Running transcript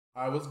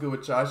Alright, what's good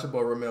with y'all? It's your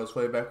boy Romel's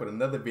way back with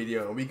another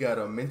video, and we got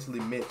a Mentally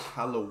Mitch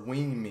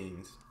Halloween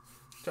memes.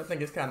 Which I think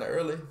it's kind of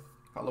early.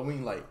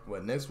 Halloween, like,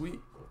 what, next week?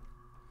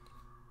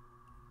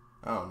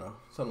 I don't know.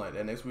 Something like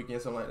that. Next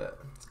weekend, something like that.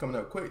 It's coming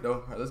up quick,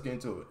 though. Alright, let's get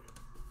into it.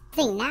 I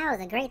think now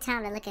is a great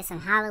time to look at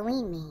some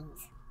Halloween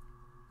memes.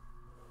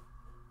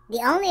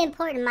 The only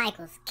important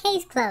Michaels.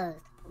 Case closed.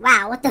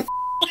 Wow, what the f***?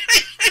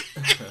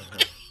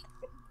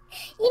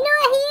 You know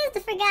what? He is the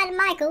forgotten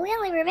Michael. We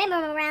only remember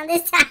him around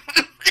this time.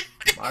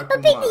 Michael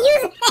But pick the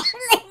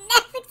username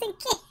Netflix and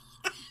kill.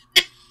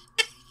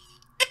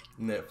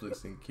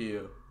 Netflix and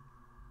kill.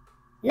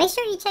 Make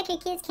sure you check your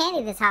kids'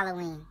 candy this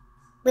Halloween.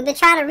 We've been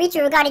trying to reach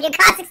you regarding your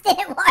cost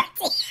extended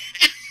warranty.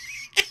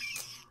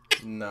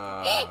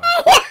 Nah. I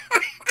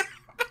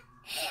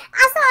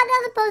saw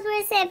another post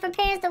where it said for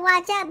parents to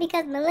watch out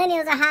because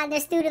millennials are hiding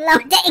their student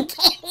loan debt and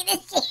candy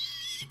this year.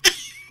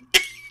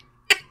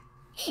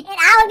 And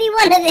I would be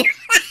one of them.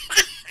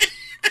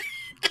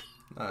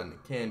 Not in the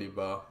candy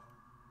bar.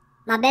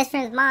 My best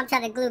friend's mom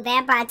tried to glue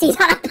vampire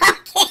teeth on a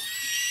pumpkin.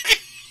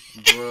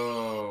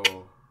 Bro.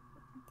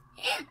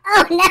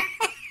 Oh no.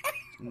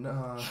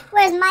 Nah.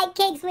 Where's Mike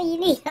Cakes when you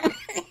need him?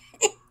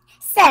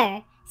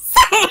 Sir,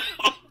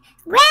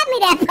 grab me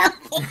that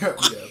pumpkin.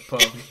 Yeah,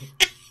 pumpkin.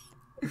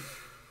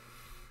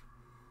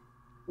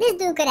 This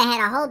dude could have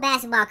had a whole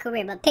basketball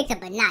career but picked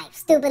up a knife.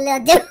 Stupid little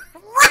dude.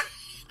 What?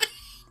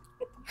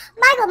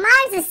 Michael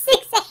Myers is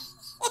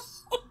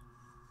 6'8".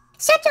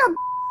 Shut your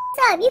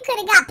up. You could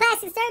have got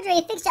plastic surgery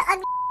and fixed your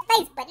ugly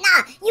face, but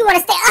nah, you want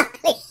to stay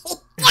ugly.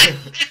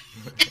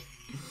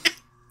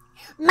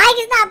 Mike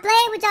is not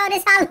playing with y'all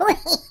this Halloween.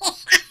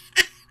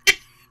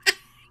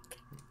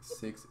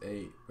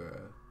 6'8",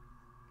 bro.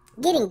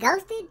 Getting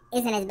ghosted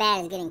isn't as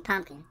bad as getting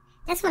pumpkin.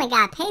 That's when a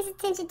guy pays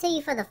attention to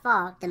you for the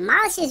fall,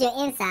 demolishes your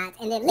insides,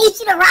 and then leaves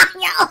you to rot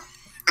on your own.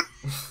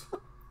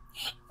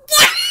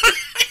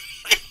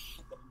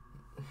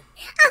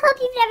 I hope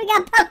you've never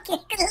got pumpkin.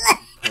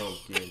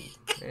 Pumpkin.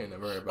 Ain't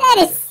never heard about That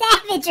that. is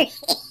savagery.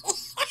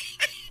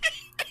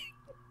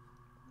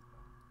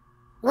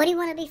 What do you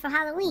want to be for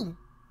Halloween?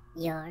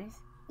 Yours.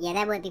 Yeah,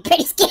 that would be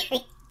pretty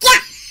scary.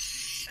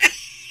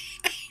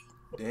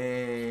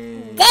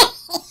 Dang. Dang. That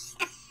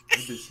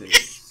just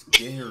is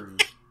scary.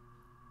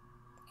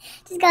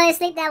 Just go ahead and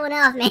sleep that one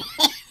off, man.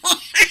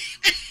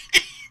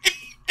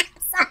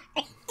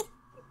 Sorry.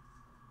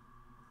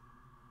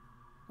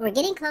 We're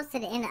getting close to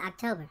the end of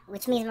October,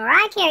 which means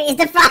Mariah Carey is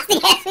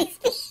defrosting as we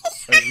speak.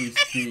 As we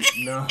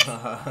speak, nah. I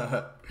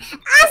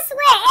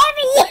swear,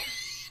 every year.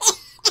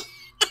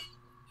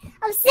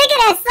 I'm sick of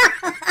that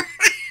song.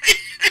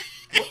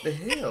 What the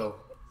hell?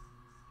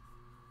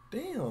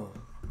 Damn.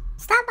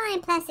 Stop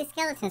buying plastic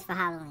skeletons for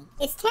Halloween.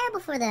 It's terrible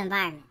for the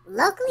environment.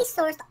 Locally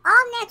sourced,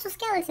 all natural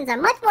skeletons are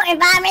much more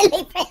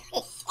environmentally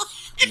friendly.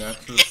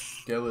 Natural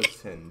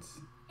skeletons.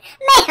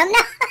 Ma'am, no.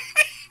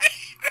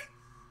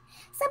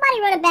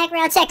 Somebody run a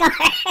background check on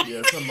her.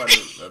 Yeah, somebody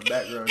a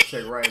background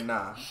check right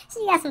now.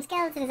 She got some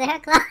skeletons in her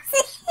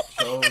closet.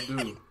 So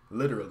do.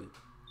 Literally.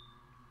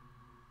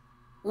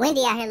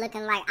 Wendy out here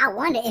looking like, I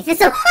wonder if it's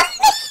a woman.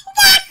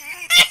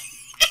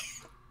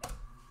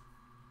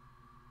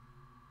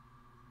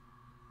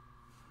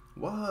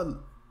 Why her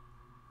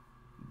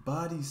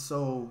body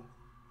so,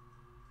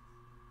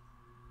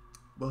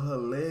 but her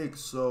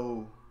legs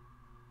so,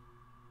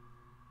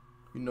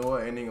 you know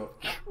what, ain't gonna.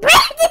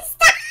 Brandon,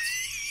 stop.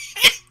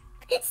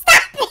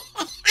 Stop it.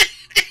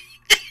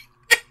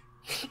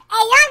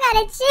 Hey, y'all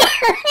gotta chill.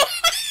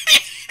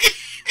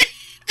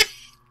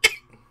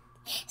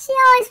 She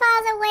always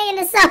finds her way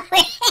into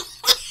somewhere.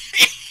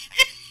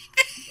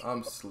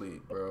 I'm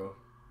asleep, bro.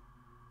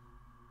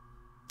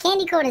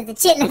 Candy corn is the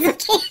chitlins of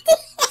candy.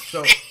 So,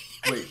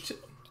 wait.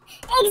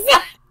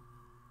 Exactly.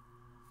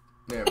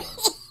 Never mind.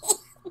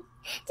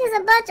 Just a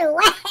bunch of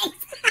wax.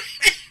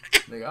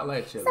 Nigga, I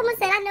like chili. Someone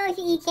said, I know if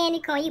you eat candy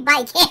corn, you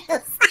bite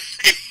candles.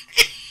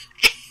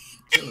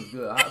 Chili's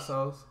good. Hot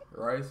sauce,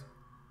 rice.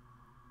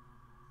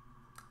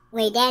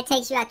 Wait, Dad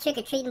takes you out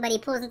trick-or-treating, but he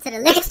pulls into the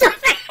liquor store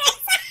first.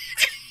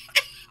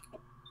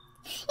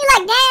 You're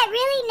like, Dad,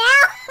 really,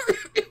 now?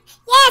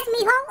 Yes,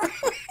 mijo.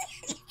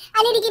 I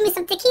need to give me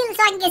some tequila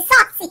so I can get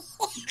saucy.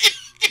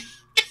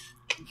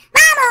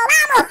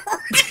 Vamos!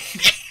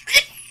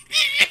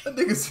 That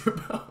nigga's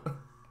about.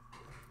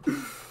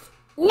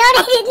 No,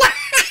 they did not.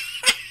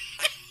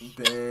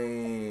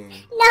 Dang.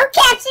 No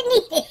caption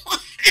needed.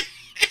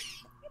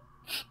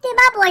 Did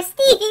my boy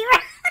Stevie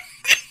right?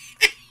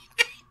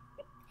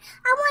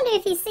 I wonder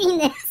if he's seen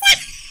this.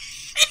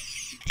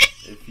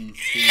 If he's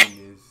seen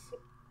this.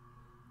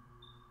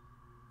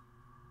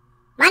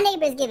 My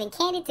neighbor is giving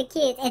candy to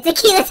kids and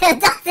tequila to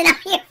adults, and I'm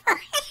here for it.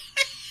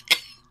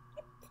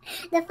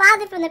 The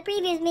father from the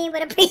previous meme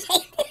would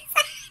appreciate this.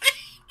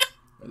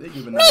 Are they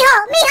giving Mijo, make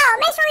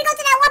sure we go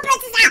to that one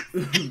person's house.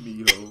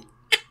 Mijo.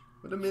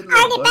 What the middle I of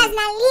already passed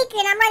my leak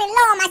and I'm running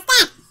low on my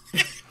stash.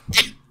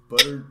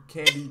 butter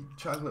candy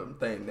chocolate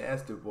thing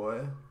nasty,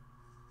 boy.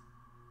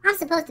 I'm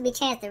supposed to be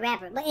Chance the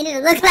Rapper, but it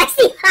didn't look like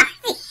Steve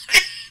Harvey.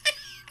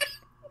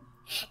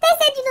 They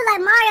said you look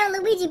like Mario and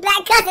Luigi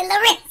black cousin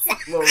Lorenzo.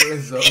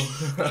 Lorenzo.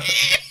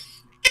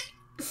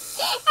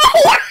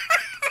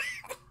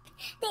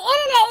 The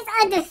internet is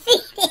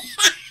undefeated.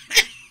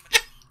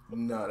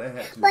 No, that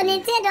had to But be.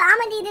 Nintendo, I'm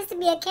gonna need this to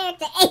be a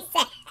character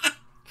ASAP.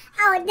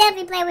 I would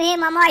definitely play with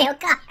him on Mario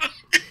Kart.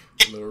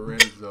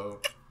 Lorenzo.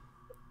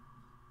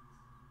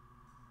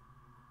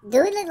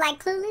 Do we look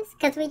like Clueless?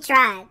 Cause we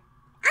tried.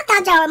 I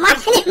thought y'all were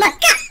marching in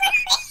Montgomery.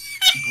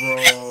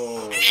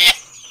 Bro.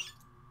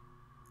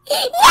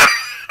 Yeah.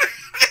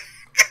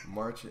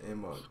 Marching in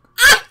Monk.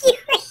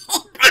 Accurate,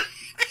 bro.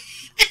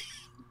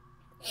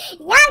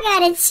 Y'all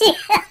gotta chill.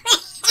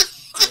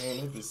 Man,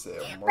 they just said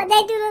But Mark.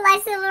 they do look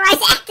like civil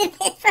rights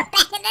activists from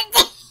back in the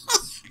day.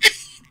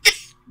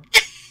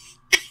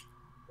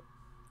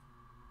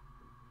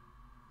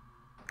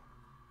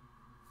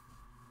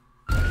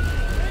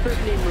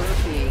 Brittany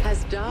Murphy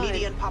has died.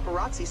 Media and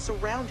paparazzi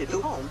surrounded the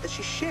home that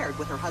she shared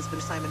with her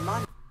husband Simon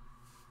Mon.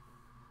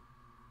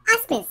 I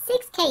spent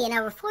 $6K and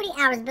over 40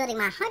 hours building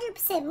my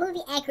 100%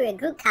 movie accurate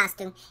group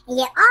costume, and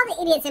yet all the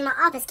idiots in my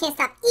office can't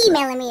stop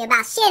emailing me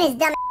about Shannon's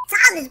dumb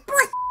childish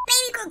bullshit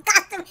baby group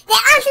costume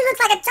that actually looks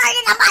like a turd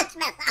in a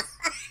marshmallow.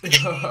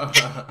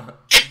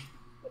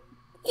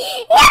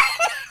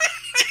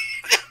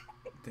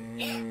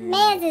 Dang.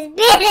 Man's is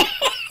bitter.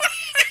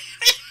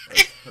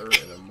 That's her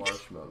and a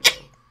marshmallow.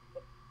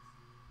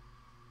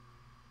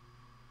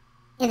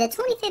 In the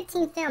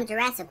 2015 film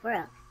Jurassic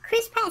World,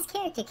 Chris Pratt's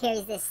character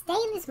carries this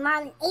stainless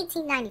Marlin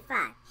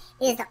 1895.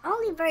 It is the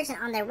only version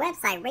on their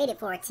website rated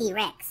for a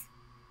T-Rex.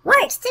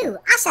 Works too.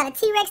 I shot a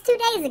T-Rex 2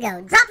 days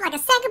ago. Dropped like a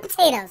sack of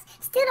potatoes.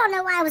 Still don't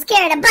know why I was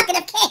carrying a bucket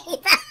of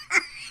candy.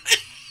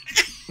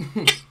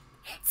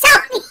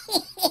 Tony,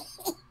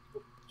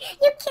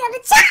 you killed a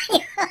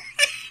child.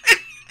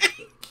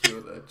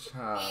 Killed a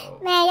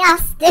child. Man, y'all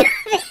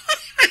stupid.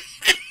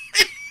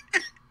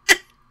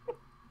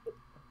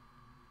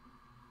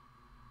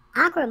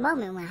 Awkward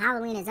moment when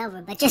Halloween is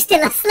over, but you're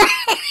still a slut.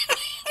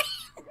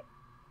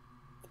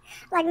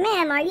 Like,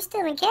 ma'am, are you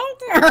still in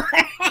character? Or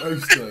Oh, you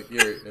still a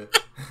character.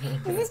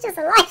 is this just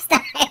a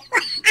lifestyle?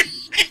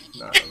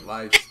 Not a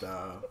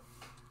lifestyle.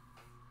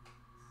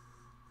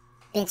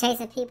 Been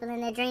chasing people in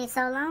their dreams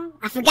so long,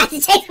 I forgot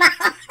to chase my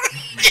own.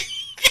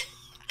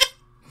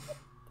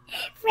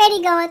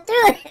 Freddie going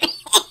through it.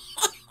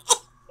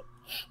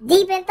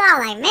 Deep in thought,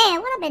 like,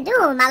 man, what I've been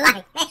doing with my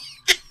life, man?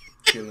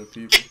 Killing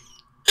people.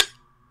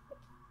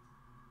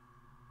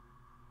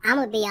 I'm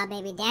gonna be your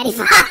baby daddy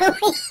for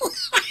Halloween.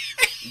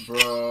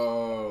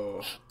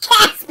 Bro.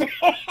 Casper.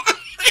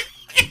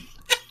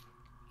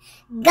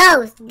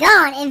 Ghost,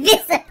 gone,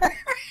 invisible.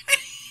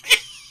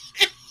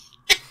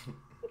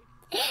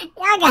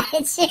 Y'all got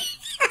it, shit.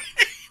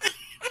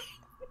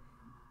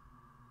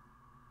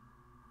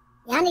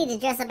 Y'all need to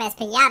dress up as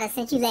Pinata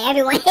since you let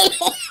everyone hit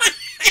it.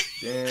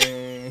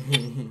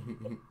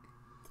 Dang.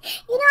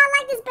 You know, I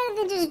like this better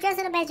than just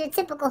dressing up as your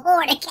typical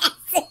hoarder cat.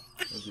 I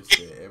just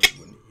said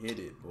everyone hit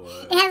it,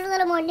 boy. It has a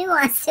little more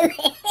nuance to it.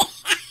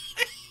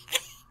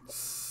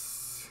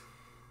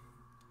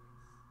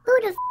 Who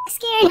the f***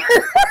 scared who?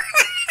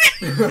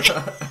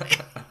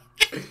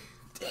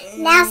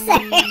 Now, sir.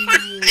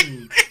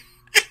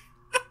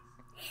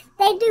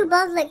 They do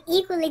both look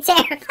equally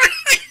terrifying.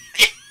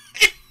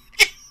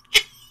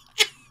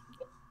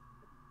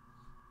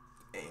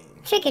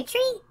 Trick or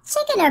treat,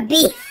 chicken or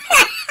beef?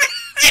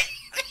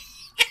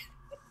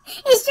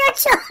 It's your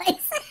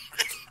choice.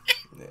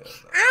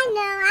 I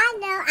know.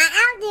 I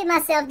outdid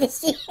myself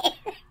this year.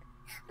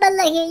 But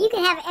look here, you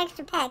can have an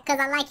extra pack because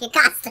I like your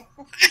costume.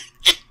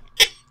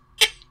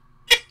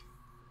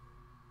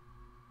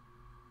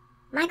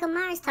 Michael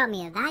Myers taught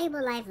me a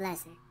valuable life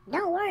lesson.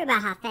 Don't worry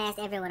about how fast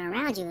everyone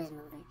around you is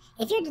moving.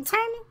 If you're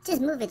determined,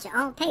 just move at your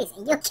own pace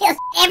and you'll kill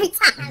every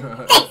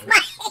time. Thanks,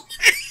 Mike.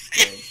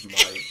 Thanks,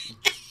 Mike.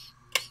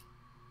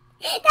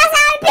 That's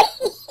how it be.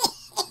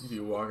 You be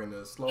walking at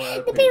a slow ass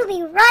The pace. people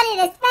be running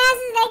as fast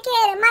as they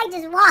can and Mike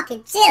just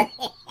walking, chilling.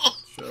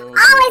 Sure.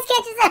 Always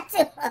catches up to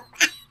him.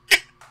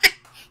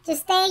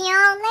 Just stay in your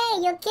own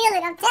lane, you'll kill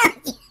it, I'm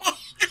telling you.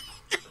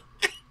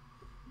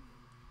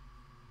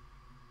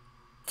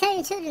 Tell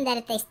your children that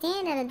if they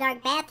stand in a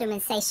dark bathroom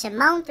and say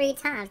Shimon 3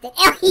 times, then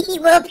El-Hee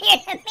will appear in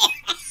the mirror.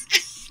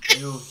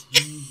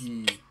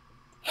 El-Hee.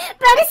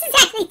 Bro, this is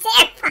actually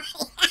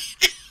terrifying.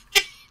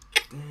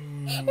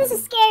 Dang. This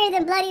is scarier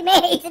than Bloody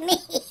Mary to me.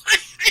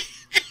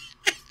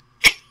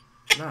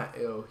 Not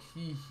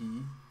El-Hee.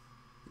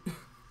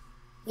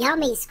 Y'all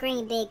meet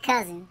Scream Big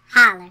Cousin,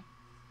 Holler.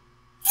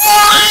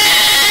 Holler.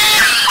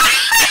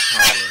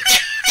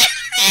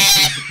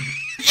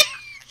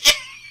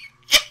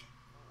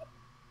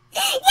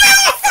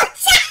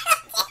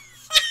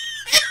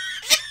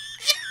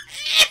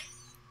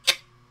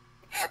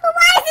 But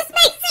why does this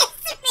make sense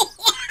to me?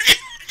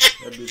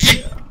 That bitch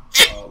said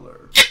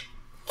holler.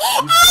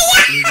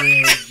 You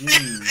big ass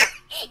jeans.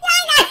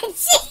 Y'all got a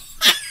shit.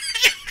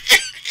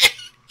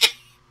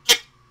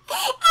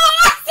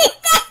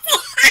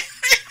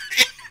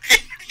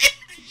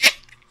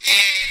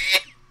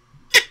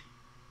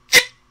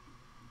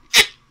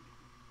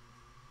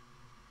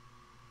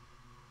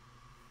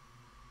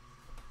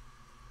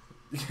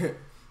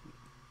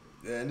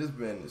 this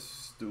band is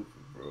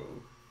stupid, bro.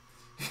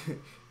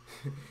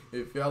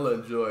 If y'all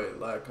enjoy it,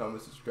 like,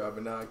 comment, subscribe,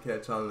 and I'll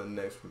catch y'all in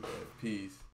the next one, man. Peace.